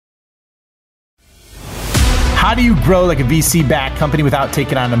How do you grow like a VC-backed company without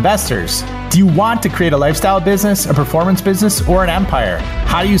taking on investors? Do you want to create a lifestyle business, a performance business, or an empire?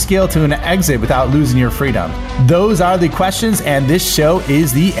 How do you scale to an exit without losing your freedom? Those are the questions, and this show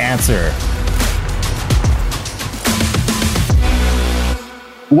is the answer.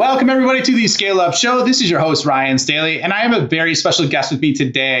 Welcome, everybody, to the Scale Up Show. This is your host, Ryan Staley, and I have a very special guest with me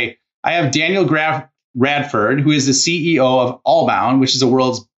today. I have Daniel Graff-Radford, who is the CEO of Allbound, which is the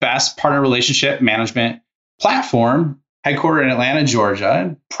world's best partner relationship management platform, headquartered in Atlanta, Georgia.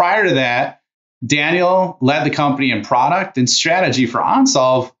 And prior to that, Daniel led the company in product and strategy for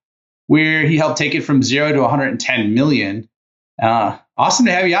OnSolve, where he helped take it from 0 to 110 million. Awesome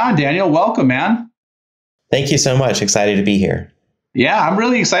to have you on, Daniel. Welcome, man. Thank you so much. Excited to be here. Yeah, I'm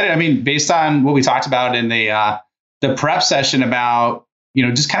really excited. I mean, based on what we talked about in the prep session about,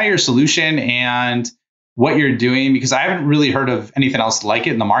 just kind of your solution and what you're doing, because I haven't really heard of anything else like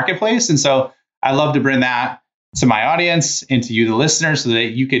it in the marketplace. And so I love to bring that to my audience and to you, the listener, so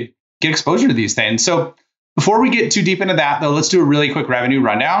that you could get exposure to these things. So before we get too deep into that, though, let's do a really quick revenue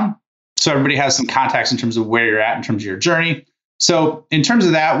rundown so everybody has some context in terms of where you're at in terms of your journey. So in terms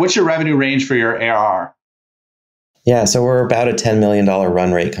of that, what's your revenue range for your ARR? Yeah, so we're about a $10 million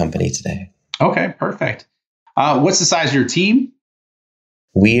run rate company today. Okay, perfect. What's the size of your team?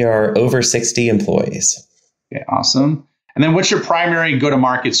 We are over 60 employees. Okay, awesome. And then what's your primary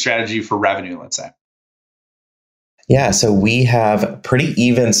go-to-market strategy for revenue, let's say? Yeah, so we have a pretty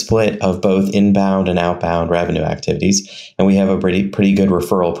even split of both inbound and outbound revenue activities, and we have a pretty good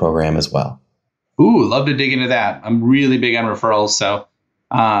referral program as well. Ooh, love to dig into that. I'm really big on referrals, so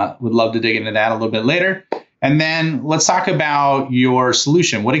would love to dig into that a little bit later. And then let's talk about your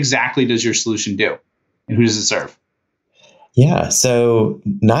solution. What exactly does your solution do? And who does it serve? Yeah, so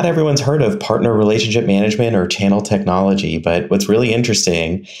not everyone's heard of partner relationship management or channel technology, but what's really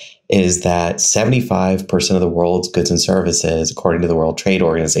interesting is that 75% of the world's goods and services, according to the World Trade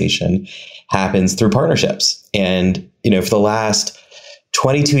Organization, happens through partnerships. And, for the last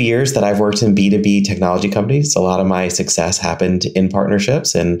 22 years that I've worked in B2B technology companies, a lot of my success happened in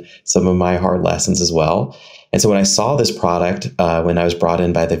partnerships and some of my hard lessons as well. And so when I saw this product, when I was brought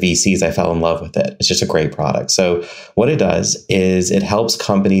in by the VCs, I fell in love with it. It's just a great product. So what it does is it helps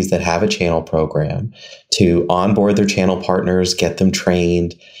companies that have a channel program to onboard their channel partners, get them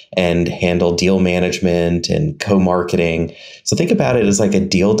trained, and handle deal management and co-marketing. So think about it as like a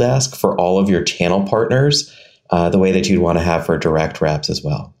deal desk for all of your channel partners, the way that you'd want to have for direct reps as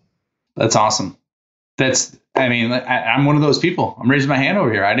well. That's awesome. I'm one of those people. I'm raising my hand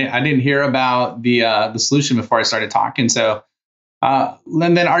over here. I didn't hear about the solution before I started talking. So,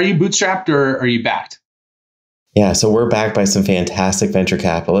 then are you bootstrapped or are you backed? Yeah, so we're backed by some fantastic venture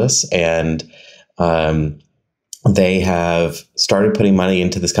capitalists, and they have started putting money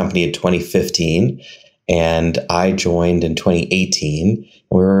into this company in 2015. And I joined in 2018.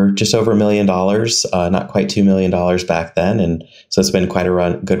 We were just over $1 million, not quite $2 million back then. And so it's been quite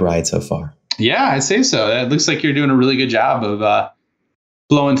a good ride so far. Yeah, I'd say so. It looks like you're doing a really good job of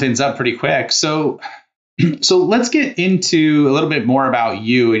blowing things up pretty quick. So let's get into a little bit more about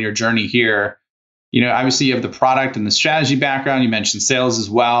you and your journey here. Obviously you have the product and the strategy background. You mentioned sales as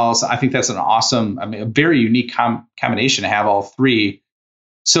well. So I think that's an awesome, a very unique combination to have all three.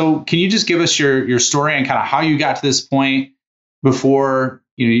 So can you just give us your story and kind of how you got to this point before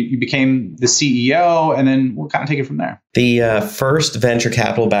you became the CEO, and then we'll kind of take it from there. The first venture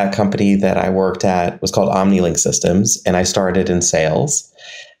capital backed company that I worked at was called OmniLink Systems, and I started in sales.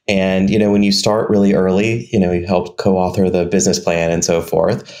 And, when you start really early, you help co-author the business plan and so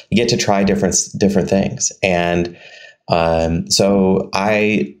forth, you get to try different things. And so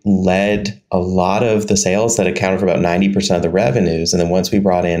I led a lot of the sales that accounted for about 90% of the revenues. And then once we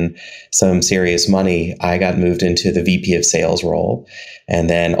brought in some serious money, I got moved into the VP of sales role, and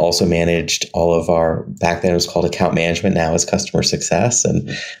then also managed all of our, back then it was called account management, now it's customer success, and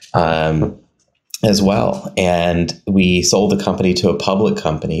as well. And we sold the company to a public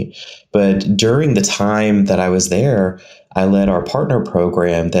company. But during the time that I was there, I led our partner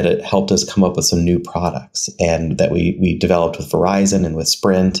program that it helped us come up with some new products, and that we developed with Verizon and with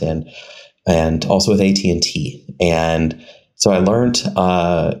Sprint and also with AT&T. And so I learned,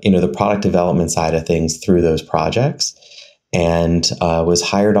 the product development side of things through those projects, and was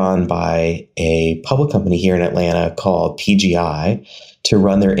hired on by a public company here in Atlanta called PGI to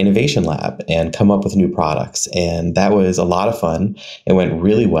run their innovation lab and come up with new products. And that was a lot of fun. It went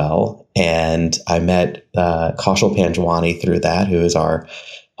really well. And I met Kaushal Panjwani through that, who is our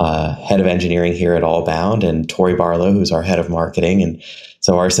head of engineering here at Allbound, and Tori Barlow, who's our head of marketing. And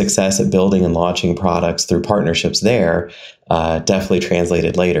so our success at building and launching products through partnerships there definitely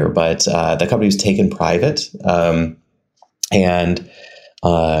translated later. But the company was taken private, and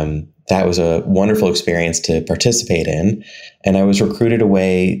that was a wonderful experience to participate in. And I was recruited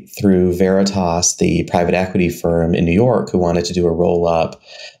away through Veritas, the private equity firm in New York, who wanted to do a roll-up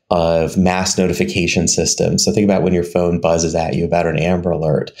of mass notification systems. So think about when your phone buzzes at you about an Amber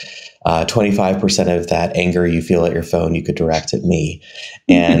Alert. 25% of that anger you feel at your phone, you could direct at me.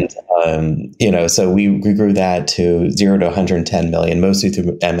 And, so we grew that to 0 to 110 million, mostly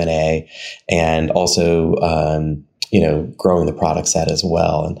through M&A, and also, growing the product set as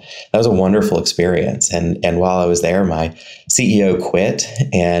well. And that was a wonderful experience. And while I was there, my CEO quit,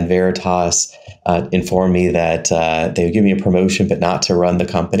 and Veritas informed me that they would give me a promotion, but not to run the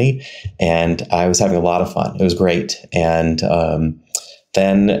company. And I was having a lot of fun. It was great. And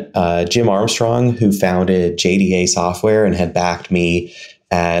then Jim Armstrong, who founded JDA Software and had backed me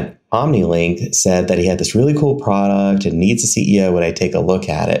at OmniLink, said that he had this really cool product and needs a CEO. Would I take a look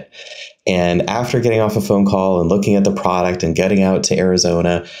at it? And after getting off a phone call and looking at the product and getting out to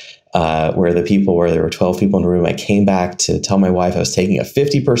Arizona, where there were 12 people in the room, I came back to tell my wife I was taking a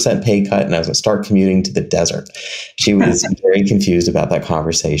 50% pay cut and I was going to start commuting to the desert. She was very confused about that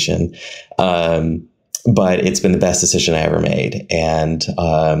conversation. But it's been the best decision I ever made. And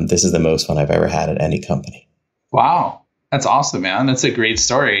this is the most fun I've ever had at any company. Wow. That's awesome, man. That's a great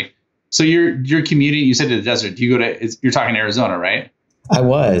story. So you're commuting, you said, to the desert. Do you you're talking Arizona, right? I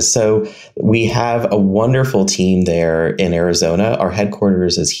was. So we have a wonderful team there in Arizona. Our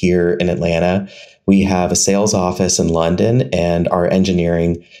headquarters is here in Atlanta. We have a sales office in London, and our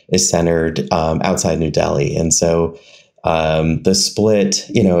engineering is centered outside New Delhi. And so the split,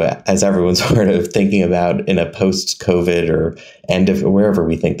 as everyone's sort of thinking about in a post-COVID or end of wherever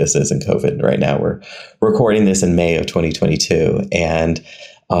we think this is in COVID right now, we're recording this in May of 2022. And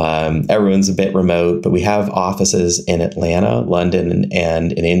everyone's a bit remote, but we have offices in Atlanta, London,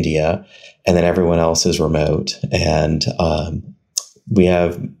 and in India, and then everyone else is remote. And we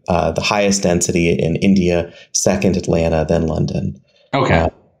have the highest density in India, second Atlanta, then London. Okay.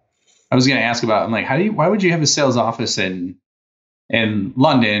 I was going to ask about, I'm like, why would you have a sales office in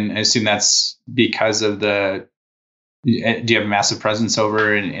London? I assume that's because of do you have a massive presence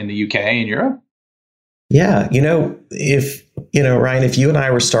over in the UK and Europe? Yeah. Ryan, if you and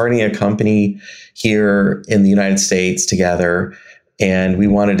I were starting a company here in the United States together and we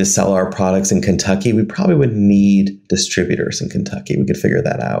wanted to sell our products in Kentucky, we probably would need distributors in Kentucky. We could figure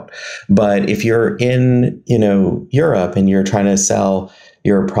that out. But if you're in, Europe and you're trying to sell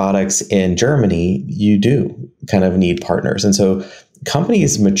your products in Germany, you do kind of need partners. And so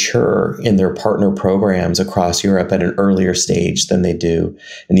companies mature in their partner programs across Europe at an earlier stage than they do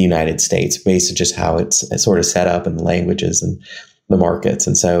in the United States, based on just how it's sort of set up in the languages and the markets.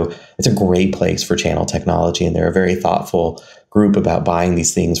 And so it's a great place for channel technology. And they're a very thoughtful group about buying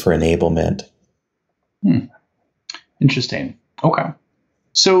these things for enablement. Interesting. Okay.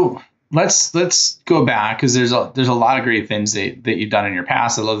 So let's go back, because there's a lot of great things that you've done in your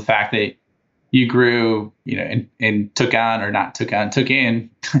past. I love the fact that you grew, and took in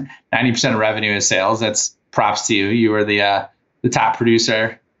 90% of revenue as sales. That's props to you. You were the top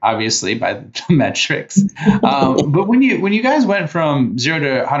producer, obviously, by the metrics. But when you guys went from 0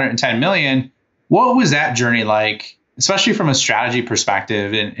 to 110 million, what was that journey like, especially from a strategy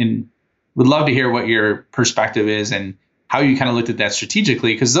perspective? And would love to hear what your perspective is and how you kind of looked at that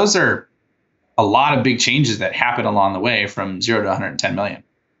strategically, because those are a lot of big changes that happen along the way from 0 to 110 million.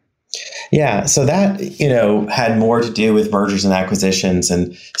 Yeah. So that, had more to do with mergers and acquisitions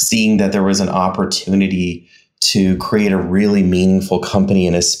and seeing that there was an opportunity to create a really meaningful company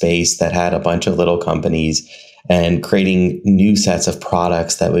in a space that had a bunch of little companies, and creating new sets of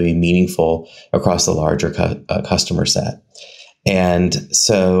products that would be meaningful across the larger customer set. And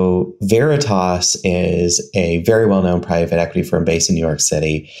so Veritas is a very well-known private equity firm based in New York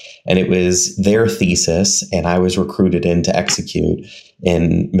City. And it was their thesis, and I was recruited in to execute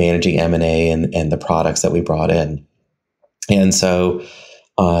in managing M&A and the products that we brought in. And so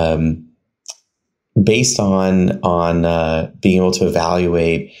based on being able to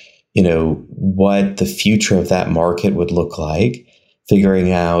evaluate, what the future of that market would look like,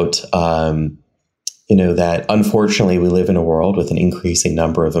 figuring out that unfortunately we live in a world with an increasing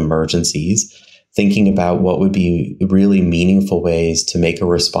number of emergencies, thinking about what would be really meaningful ways to make a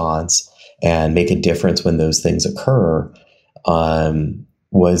response and make a difference when those things occur,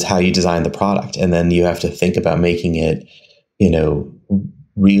 was how you design the product. And then you have to think about making it,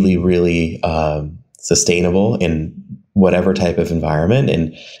 really, really sustainable in whatever type of environment,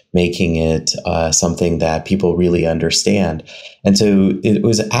 and making it something that people really understand. And so it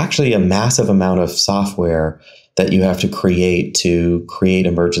was actually a massive amount of software that you have to create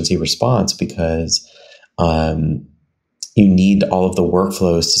emergency response, because you need all of the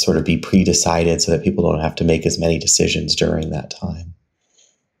workflows to sort of be pre-decided so that people don't have to make as many decisions during that time.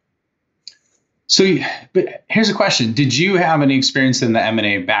 So, but here's a question. Did you have any experience in the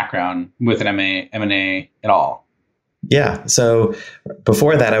M&A background with an M&A at all? Yeah. So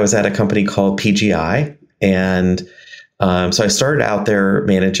before that, I was at a company called PGI. And so I started out there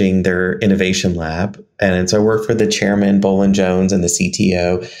managing their innovation lab. And so I worked for the chairman, Bolin Jones, and the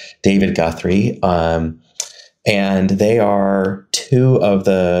CTO, David Guthrie. And they are two of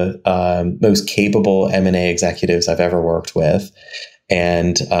the most capable M&A executives I've ever worked with.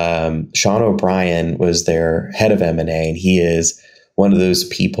 And Sean O'Brien was their head of M&A, and he is one of those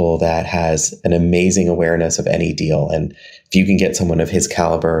people that has an amazing awareness of any deal. And if you can get someone of his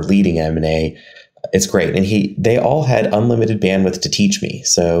caliber leading M&A, it's great. And they all had unlimited bandwidth to teach me.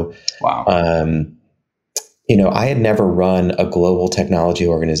 So, wow. I had never run a global technology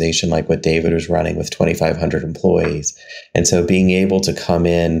organization like what David was running with 2,500 employees. And so being able to come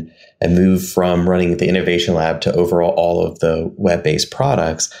in and move from running the innovation lab to overall all of the web-based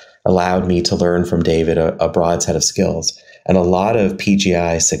products allowed me to learn from David a broad set of skills. And a lot of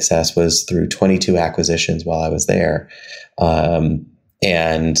PGI's success was through 22 acquisitions while I was there.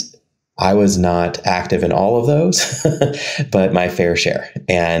 And I was not active in all of those, but my fair share.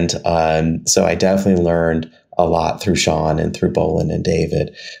 And so I definitely learned a lot through Sean and through Bolin and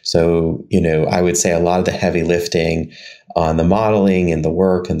David. So, I would say a lot of the heavy lifting on the modeling and the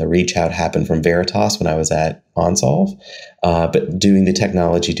work and the reach out happened from Veritas when I was at OnSolve. But doing the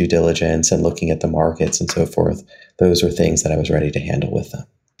technology due diligence and looking at the markets and so forth, those were things that I was ready to handle with them.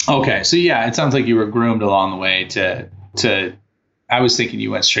 Okay. So yeah, it sounds like you were groomed along the way to I was thinking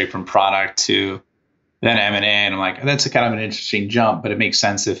you went straight from product to then M&A, and I'm like, that's a kind of an interesting jump, but it makes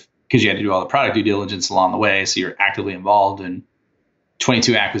sense because you had to do all the product due diligence along the way. So you're actively involved in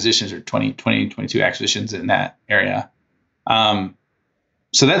 22 acquisitions or 22 acquisitions in that area.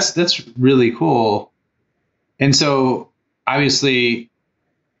 So that's really cool. And so obviously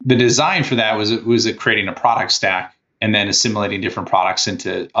the design for that was creating a product stack and then assimilating different products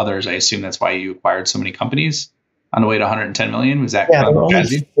into others. I assume that's why you acquired so many companies on the way to 110 million. Was that kind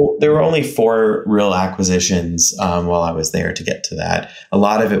of there were only 4 real acquisitions while I was there to get to that. A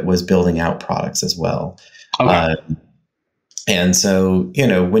lot of it was building out products as well. Okay. And so,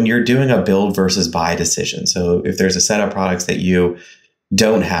 when you're doing a build versus buy decision, so if there's a set of products that you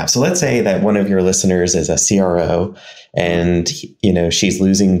don't have, so let's say that one of your listeners is a CRO and, she's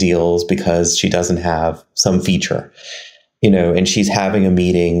losing deals because she doesn't have some feature, and she's having a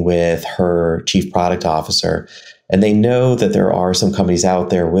meeting with her chief product officer. And they know that there are some companies out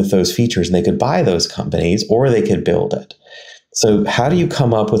there with those features, and they could buy those companies or they could build it. So how do you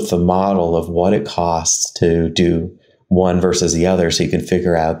come up with the model of what it costs to do one versus the other so you can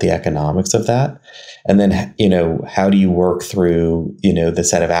figure out the economics of that? And then, how do you work through, the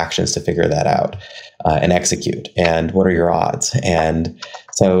set of actions to figure that out and execute? And what are your odds? And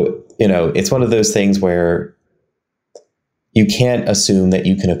so, it's one of those things where you can't assume that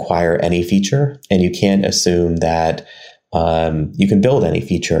you can acquire any feature, and you can't assume that you can build any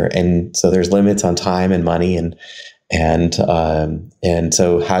feature. And so there's limits on time and money, and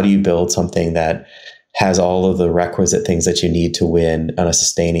so how do you build something that has all of the requisite things that you need to win on a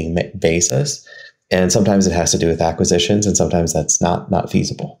sustaining basis? And sometimes it has to do with acquisitions, and sometimes that's not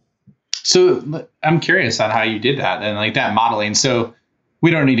feasible. So I'm curious on how you did that and like that modeling. So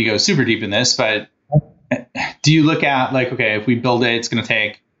we don't need to go super deep in this, but do you look at like, okay, if we build it, it's going to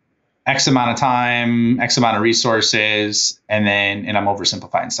take X amount of time, X amount of resources, and I'm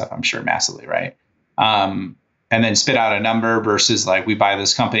oversimplifying stuff, I'm sure massively, right? And then spit out a number versus like we buy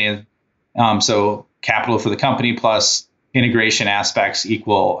this company. So capital for the company plus integration aspects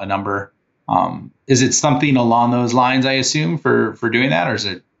equal a number. Is it something along those lines, I assume, for doing that,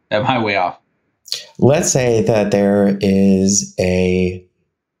 or am I way off? Let's say that there is a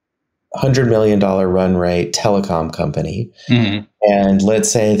 $100 million run rate telecom company. Mm-hmm. And let's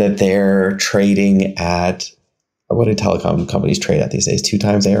say that they're trading at, what do telecom companies trade at these days? 2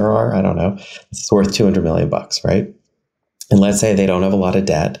 times ARR? I don't know. It's worth $200 million, right? And let's say they don't have a lot of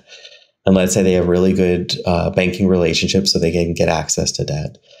debt. And let's say they have really good banking relationships so they can get access to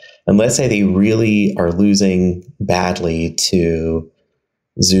debt. And let's say they really are losing badly to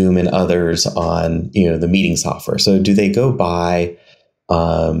Zoom and others on, the meeting software. So do they go buy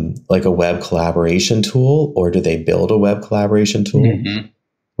like a web collaboration tool, or do they build a web collaboration tool? Mm-hmm.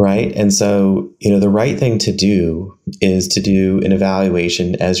 Right. And so, the right thing to do is to do an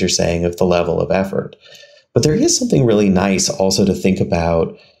evaluation, as you're saying, of the level of effort. But there is something really nice also to think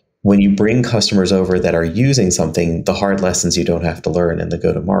about when you bring customers over that are using something, the hard lessons you don't have to learn in the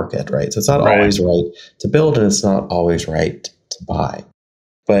go-to-market, right? So it's not always right to build, and it's not always right to buy.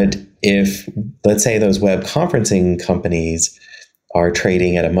 But if, let's say, those web conferencing companies are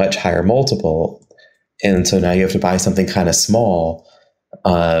trading at a much higher multiple, and so now you have to buy something kind of small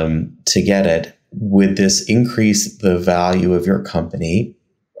to get it, would this increase the value of your company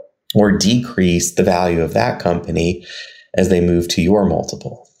or decrease the value of that company as they move to your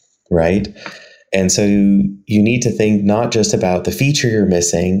multiple, right? And so you need to think not just about the feature you're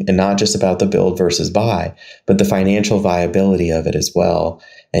missing and not just about the build versus buy, but the financial viability of it as well,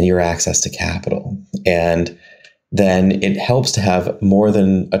 and your access to capital. And then it helps to have more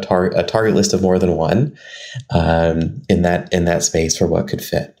than a target list of more than one in that space for what could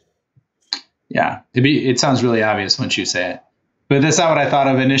fit. Yeah, it sounds really obvious once you say it, but that's not what I thought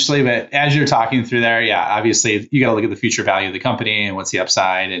of initially. But as you're talking through there, yeah, obviously you got to look at the future value of the company and what's the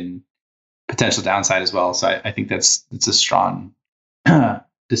upside and potential downside as well. So I think it's a strong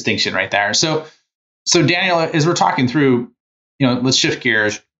distinction right there. So Daniel, as we're talking through, let's shift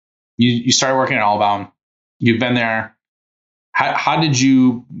gears. You started working at Allbound. You've been there. How did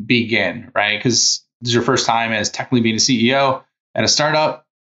you begin, right? Because this is your first time as technically being a CEO at a startup.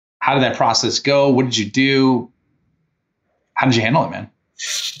 How did that process go? What did you do? How did you handle it, man?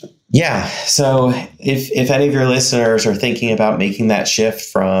 Yeah. So if any of your listeners are thinking about making that shift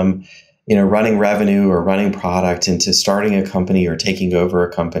from, running revenue or running product into starting a company or taking over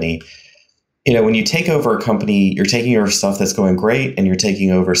a company, when you take over a company, you're taking over stuff that's going great and you're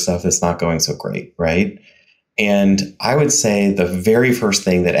taking over stuff that's not going so great, right? And I would say the very first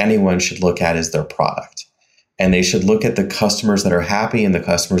thing that anyone should look at is their product. And they should look at the customers that are happy and the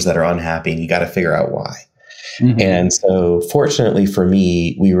customers that are unhappy. And you got to figure out why. Mm-hmm. And so fortunately for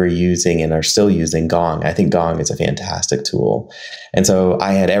me, we were using and are still using Gong. I think Gong is a fantastic tool. And so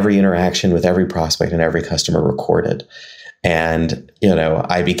I had every interaction with every prospect and every customer recorded. And,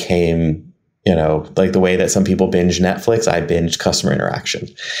 I became, like the way that some people binge Netflix, I binged customer interaction.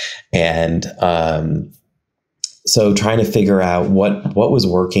 And, so trying to figure out what was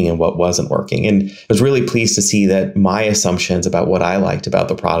working and what wasn't working. And I was really pleased to see that my assumptions about what I liked about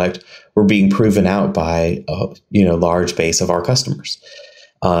the product were being proven out by a large base of our customers.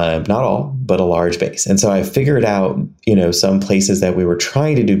 Not all, but a large base. And so I figured out, some places that we were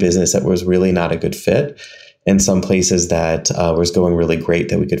trying to do business that was really not a good fit, and some places that was going really great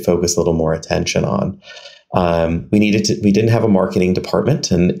that we could focus a little more attention on. We didn't have a marketing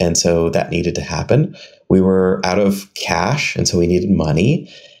department, and so that needed to happen. We were out of cash, and so we needed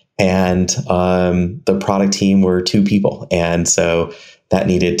money. And the product team were 2 people, and so that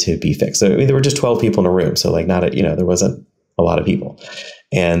needed to be fixed. So there were just 12 people in a room, so there wasn't a lot of people.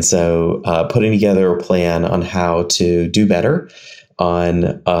 And so putting together a plan on how to do better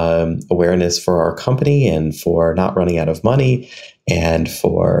on awareness for our company and for not running out of money and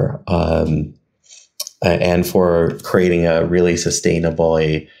for creating a really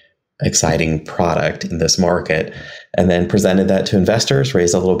sustainably exciting product in this market, and then presented that to investors,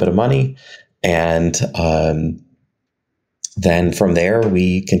 raised a little bit of money. And then from there,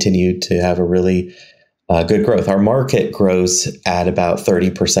 we continued to have a really good growth. Our market grows at about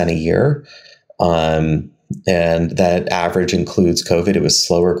 30% a year. And that average includes COVID. It was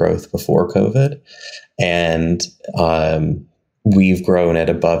slower growth before COVID. And we've grown at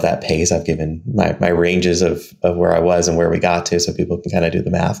above that pace. I've given my ranges of where I was and where we got to, so people can kind of do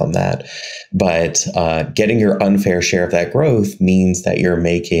the math on that. But getting your unfair share of that growth means that you're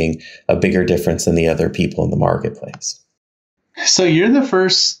making a bigger difference than the other people in the marketplace. So you're the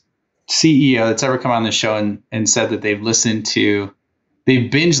first CEO that's ever come on the show and said that they've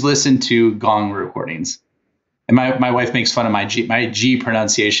binge listened to Gong recordings. And my wife makes fun of my G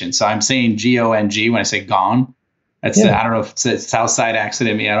pronunciation. So I'm saying G-O-N-G when I say Gong. That's I don't know if it's a South Side accent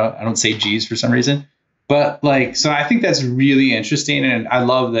in me. I don't say G's for some reason, but so I think that's really interesting, and I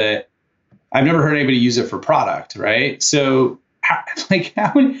love that. I've never heard anybody use it for product, right? So, how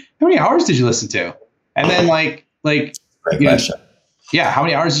many hours did you listen to? And then great question. How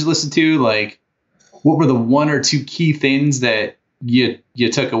many hours did you listen to? What were the 1 or 2 key things that you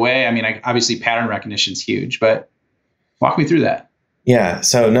took away? I mean, obviously pattern recognition is huge, but walk me through that. Yeah.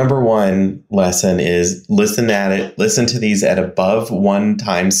 So number 1 lesson is listen to these at above 1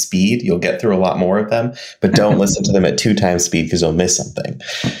 times speed. You'll get through a lot more of them, but don't listen to them at 2 times speed because you'll miss something.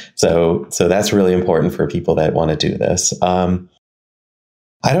 So that's really important for people that want to do this.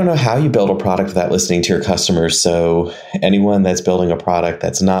 I don't know how you build a product without listening to your customers. So anyone that's building a product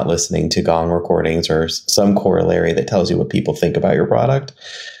that's not listening to Gong recordings or some corollary that tells you what people think about your product,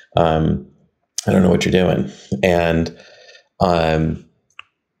 I don't know what you're doing. And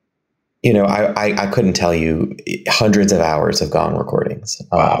I couldn't tell you hundreds of hours of gone recordings.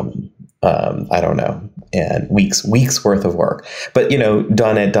 Wow. I don't know, and weeks worth of work, but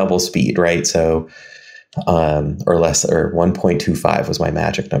done at double speed, right? So, or less, or 1.25 was my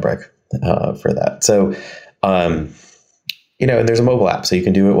magic number for that. So, and there's a mobile app, so you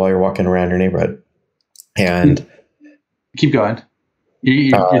can do it while you're walking around your neighborhood. And keep going.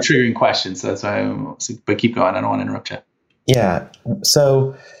 You're triggering questions, so that's why. But keep going. I don't want to interrupt you. Yeah.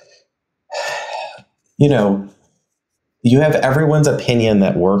 So, you have everyone's opinion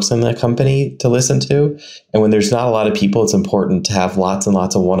that works in the company to listen to. And when there's not a lot of people, it's important to have lots and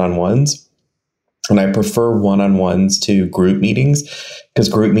lots of one-on-ones. And I prefer one-on-ones to group meetings, because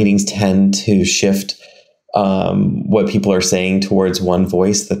group meetings tend to shift what people are saying towards one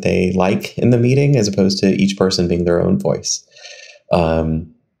voice that they like in the meeting, as opposed to each person being their own voice.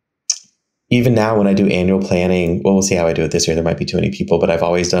 Even now when I do annual planning, well, we'll see how I do it this year. There might be too many people, but I've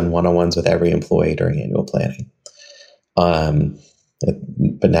always done one-on-ones with every employee during annual planning.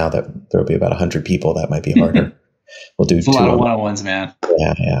 But now that there'll be about 100 people, that might be harder. We'll do a lot of one-on-ones, man.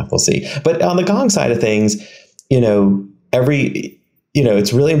 Yeah, we'll see. But on the Gong side of things,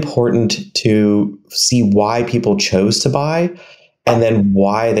 it's really important to see why people chose to buy, and then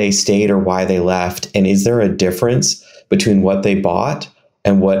why they stayed or why they left. And is there a difference between what they bought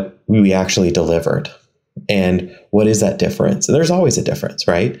and what we actually delivered? And what is that difference? And there's always a difference,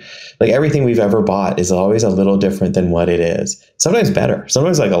 right? Like everything we've ever bought is always a little different than what it is. Sometimes better,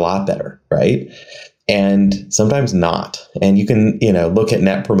 sometimes like a lot better, right? And sometimes not. And you can, look at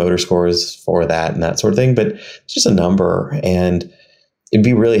net promoter scores for that and that sort of thing, but it's just a number. And it'd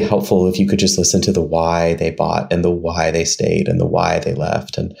be really helpful if you could just listen to the why they bought and the why they stayed and the why they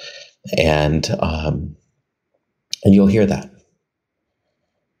left. And you'll hear that.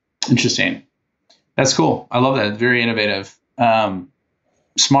 Interesting. That's cool. I love that. It's very innovative.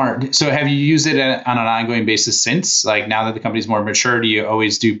 Smart. So have you used it on an ongoing basis since? Like now that the company's more mature, do you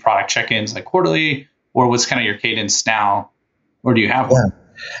always do product check-ins like quarterly, or what's kind of your cadence now? Or do you have one?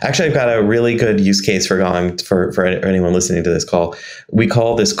 Actually, I've got a really good use case for Gong for anyone listening to this call. We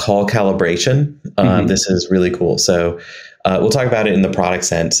call this call calibration. This is really cool. So we'll talk about it in the product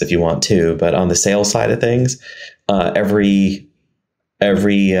sense if you want to, but on the sales side of things, every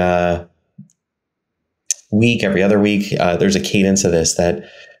week, every other week, there's a cadence of this that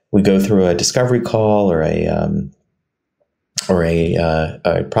we go through a discovery call or a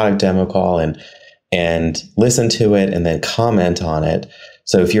product demo call and listen to it and then comment on it.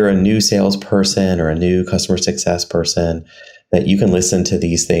 So if you're a new salesperson or a new customer success person, that you can listen to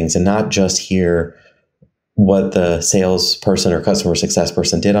these things and not just hear what the salesperson or customer success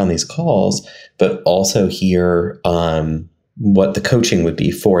person did on these calls, but also hear what the coaching would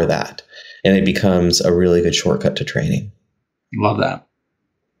be for that. And it becomes a really good shortcut to training. Love that.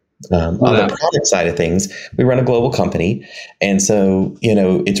 On the product side of things, we run a global company. And so,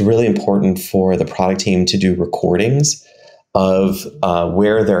 it's really important for the product team to do recordings of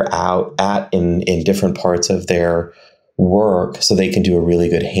where they're out at in different parts of their work, so they can do a really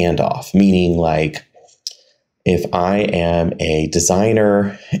good handoff. Meaning, like, if I am a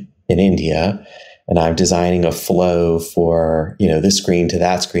designer in India and I'm designing a flow for, this screen to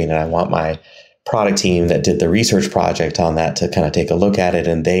that screen, and I want my product team that did the research project on that to kind of take a look at it,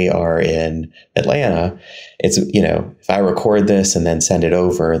 and they are in Atlanta, it's, if I record this and then send it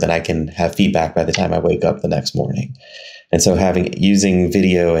over, then I can have feedback by the time I wake up the next morning. And so using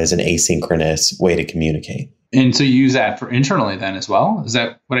video as an asynchronous way to communicate. And so you use that for internally then as well? Is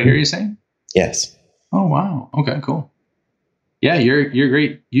that what I hear you saying? Yes. Oh, wow. Okay, cool. Yeah, you're a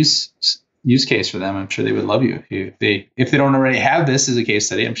great use case for them. I'm sure they would love you if they don't already have this as a case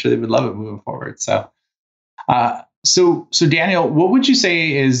study. I'm sure they would love it moving forward. So Daniel, what would you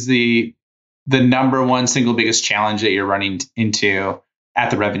say is the number one single biggest challenge that you're running into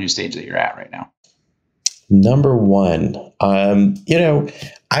at the revenue stage that you're at right now? Number one,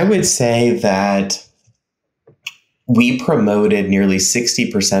 I would say that we promoted nearly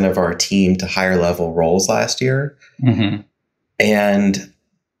 60% of our team to higher level roles last year. Mm-hmm. And,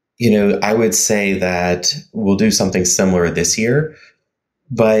 I would say that we'll do something similar this year,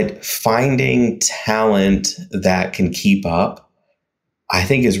 but finding talent that can keep up, I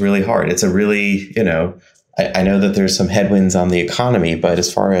think is really hard. It's a really, I know that there's some headwinds on the economy, but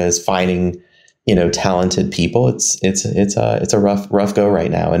as far as finding, talented people, it's a rough go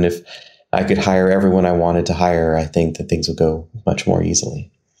right now. And if I could hire everyone I wanted to hire, I think that things would go much more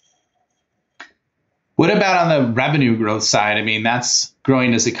easily. What about on the revenue growth side? I mean, that's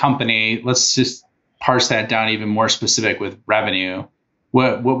growing as a company. Let's just parse that down even more specific with revenue.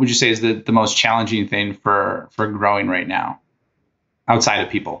 What would you say is the most challenging thing for growing right now outside of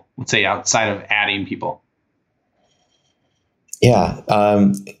people? Let's say outside of adding people. Yeah.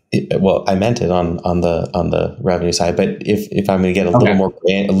 Well, I meant it on the revenue side, but if I'm going to get a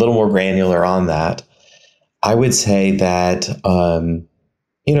little more granular on that, I would say that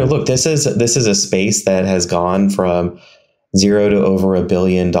look, this is a space that has gone from zero to over $1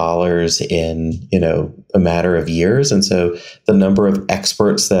 billion in a matter of years, and so the number of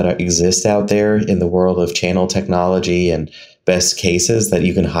experts that exist out there in the world of channel technology and best cases that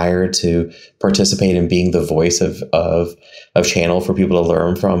you can hire to participate in being the voice of channel for people to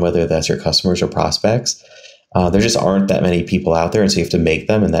learn from, whether that's your customers or prospects. There just aren't that many people out there, and so you have to make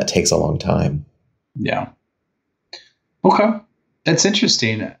them, and that takes a long time. Yeah. Okay. That's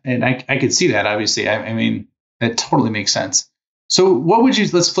interesting. And I could see that, obviously. I mean, that totally makes sense. So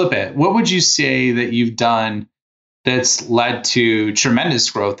let's flip it. What would you say that you've done that's led to tremendous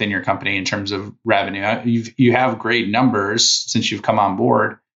growth in your company in terms of revenue? You have great numbers since you've come on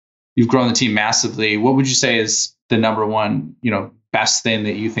board. You've grown the team massively. What would you say is the number one, best thing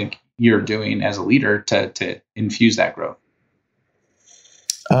that you think you're doing as a leader to infuse that growth?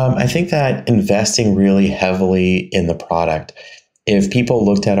 I think that investing really heavily in the product. If people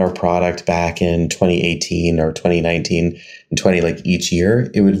looked at our product back in 2018 or 2019 and 20, like each year,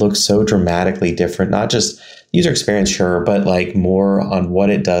 it would look so dramatically different, not just user experience, sure, but like more on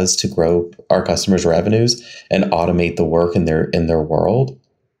what it does to grow our customers' revenues and automate the work in their world.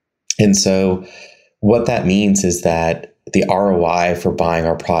 And so what that means is that the ROI for buying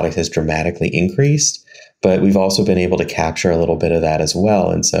our product has dramatically increased, but we've also been able to capture a little bit of that as well.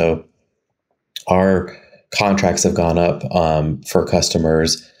 And so our contracts have gone up for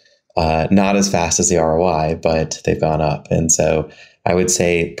customers, not as fast as the ROI, but they've gone up. And so I would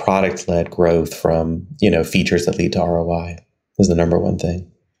say product-led growth from, features that lead to ROI is the number one thing.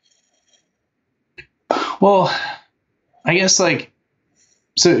 Well, I guess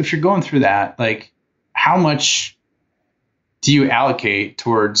so if you're going through that, how much do you allocate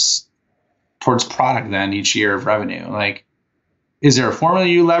towards product then each year of revenue? Is there a formula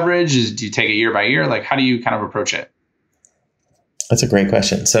you leverage? Do you take it year by year? How do you kind of approach it? That's a great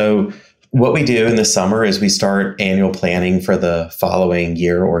question. So what we do in the summer is we start annual planning for the following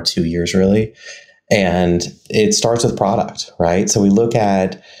year or 2 years, really. And it starts with product, right? So we look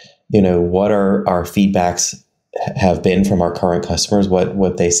at, what our feedbacks have been from our current customers,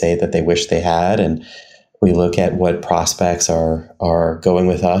 what they say that they wish they had. And we look at what prospects are going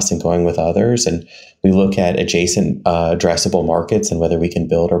with us and going with others. And we look at adjacent addressable markets and whether we can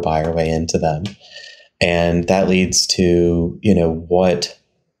build or buy our way into them. And that leads to, what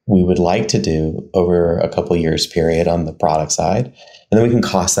we would like to do over a couple of years period on the product side. And then we can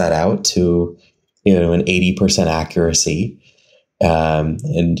cost that out to, an 80% accuracy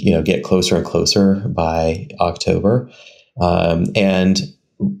and, get closer and closer by October. And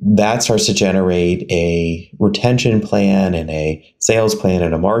that starts to generate a retention plan and a sales plan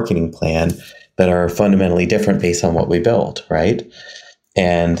and a marketing plan that are fundamentally different based on what we build, right?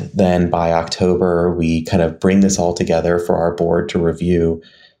 And then by October, we kind of bring this all together for our board to review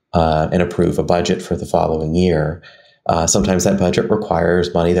and approve a budget for the following year. Sometimes that budget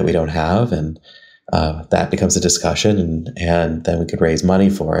requires money that we don't have, and that becomes a discussion, and then we could raise money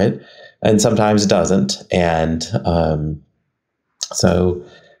for it. And sometimes it doesn't. And so,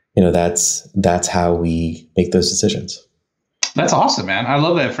 that's how we make those decisions. That's awesome, man. I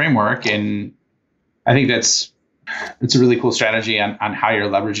love that framework. And I think it's a really cool strategy on how you're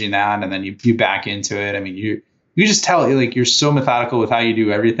leveraging that. And then you back into it. I mean, you just tell you're so methodical with how you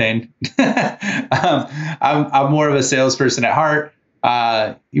do everything. I'm more of a salesperson at heart,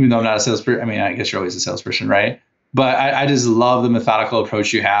 even though I'm not a salesperson. I mean, I guess you're always a salesperson, right? But I just love the methodical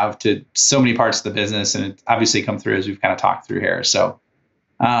approach you have to so many parts of the business. And it obviously come through as we've kind of talked through here. So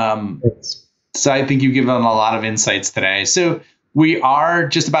I think you've given a lot of insights today. So we are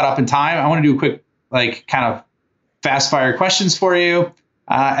just about up in time. I want to do a quick, kind of fast fire questions for you,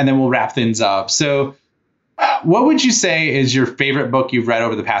 and then we'll wrap things up. So what would you say is your favorite book you've read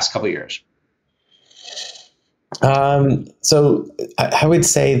over the past couple of years? So I would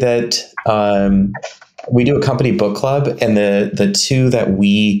say that we do a company book club, and the two that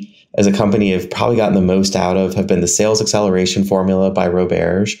we as a company have probably gotten the most out of have been The Sales Acceleration Formula by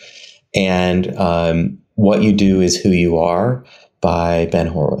Roberge and What You Do Is Who You Are by Ben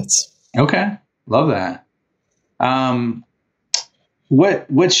Horowitz. Okay. Love that.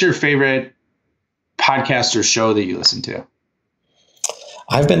 What's your favorite podcast or show that you listen to?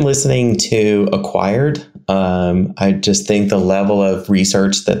 I've been listening to Acquired. I just think the level of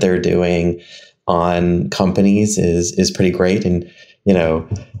research that they're doing on companies is pretty great. And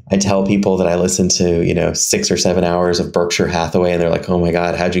I tell people that I listen to, 6 or 7 hours of Berkshire Hathaway, and they're like, "Oh my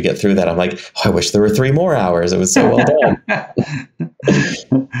God, how'd you get through that?" I'm like, "Oh, I wish there were 3 more hours. It was so well done."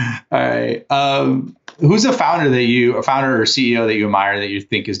 All right. Who's a founder or CEO that you admire that you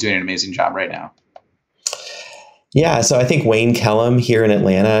think is doing an amazing job right now? Yeah, so I think Wayne Kellum here in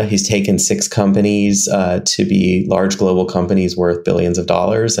Atlanta, he's taken 6 companies to be large global companies worth billions of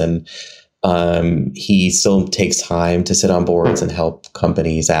dollars. And he still takes time to sit on boards and help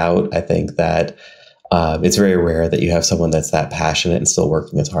companies out. I think that it's very rare that you have someone that's that passionate and still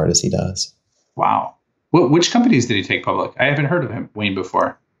working as hard as he does. Wow. Which companies did he take public? I haven't heard of Wayne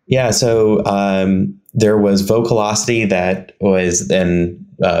before. Yeah, so there was Vocalocity, that was then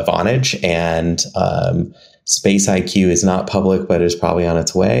Vonage, and Space IQ is not public, but is probably on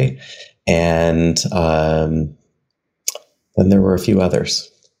its way. And then there were a few others.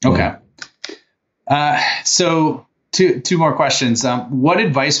 Okay. So two more questions. What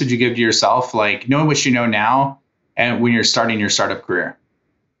advice would you give to yourself, like knowing what you know now and when you're starting your startup career?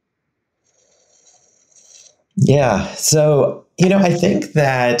 Yeah. So, I think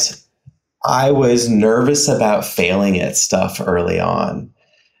that I was nervous about failing at stuff early on.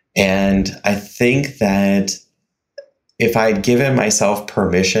 And I think that if I'd given myself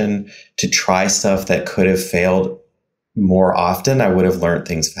permission to try stuff that could have failed more often, I would have learned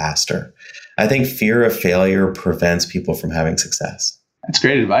things faster. I think fear of failure prevents people from having success. That's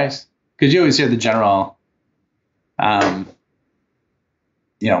great advice, because you always hear the general, failures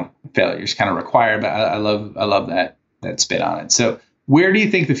kind of required, but I love that spin on it. So where do you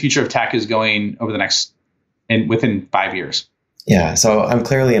think the future of tech is going over the next and within 5 years? Yeah, so I'm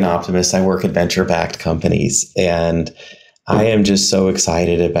clearly an optimist. I work at venture-backed companies, and I am just so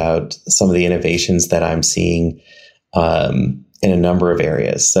excited about some of the innovations that I'm seeing in a number of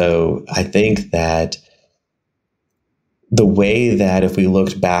areas. So I think that the way that if we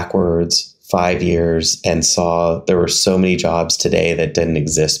looked backwards 5 years and saw there were so many jobs today that didn't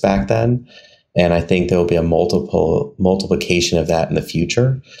exist back then, and I think there will be a multiplication of that in the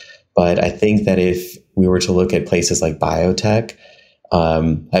future. But I think that if we were to look at places like biotech,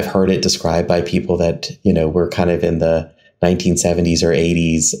 I've heard it described by people that, we're kind of in the 1970s or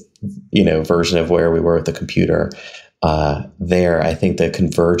 80s, version of where we were with the computer. I think the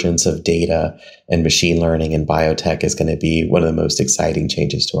convergence of data and machine learning and biotech is going to be one of the most exciting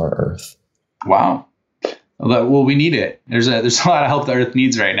changes to our Earth. Wow. Well, we need it. There's a lot of help the Earth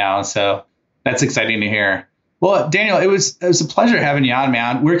needs right now. So that's exciting to hear. Well, Daniel, it was a pleasure having you on,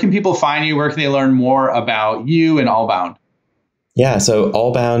 man. Where can people find you? Where can they learn more about you and Allbound? Yeah, so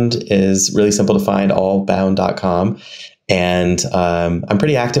Allbound is really simple to find, allbound.com. And I'm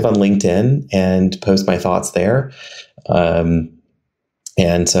pretty active on LinkedIn and post my thoughts there.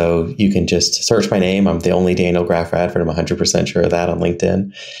 And so you can just search my name. I'm the only Daniel Graff-Radford. I'm 100% sure of that on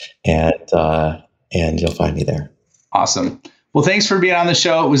LinkedIn. And you'll find me there. Awesome. Well, thanks for being on the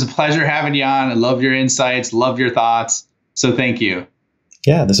show. It was a pleasure having you on. I love your insights, love your thoughts. So thank you.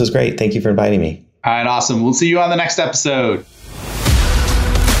 Yeah, this was great. Thank you for inviting me. All right, awesome. We'll see you on the next episode.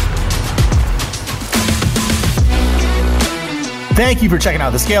 Thank you for checking out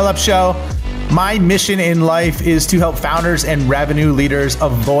the Scale Up Show. My mission in life is to help founders and revenue leaders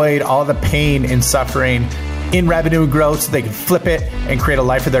avoid all the pain and suffering in revenue growth so they can flip it and create a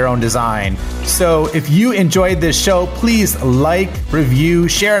life of their own design. So if you enjoyed this show, please like, review,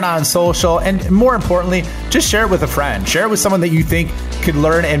 share it on social, and more importantly, just share it with a friend. Share it with someone that you think could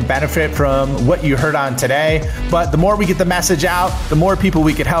learn and benefit from what you heard on today. But the more we get the message out, the more people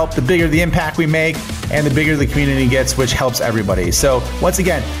we could help, the bigger the impact we make, and the bigger the community gets, which helps everybody. So once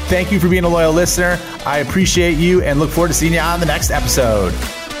again, thank you for being a loyal listener. I appreciate you and look forward to seeing you on the next episode.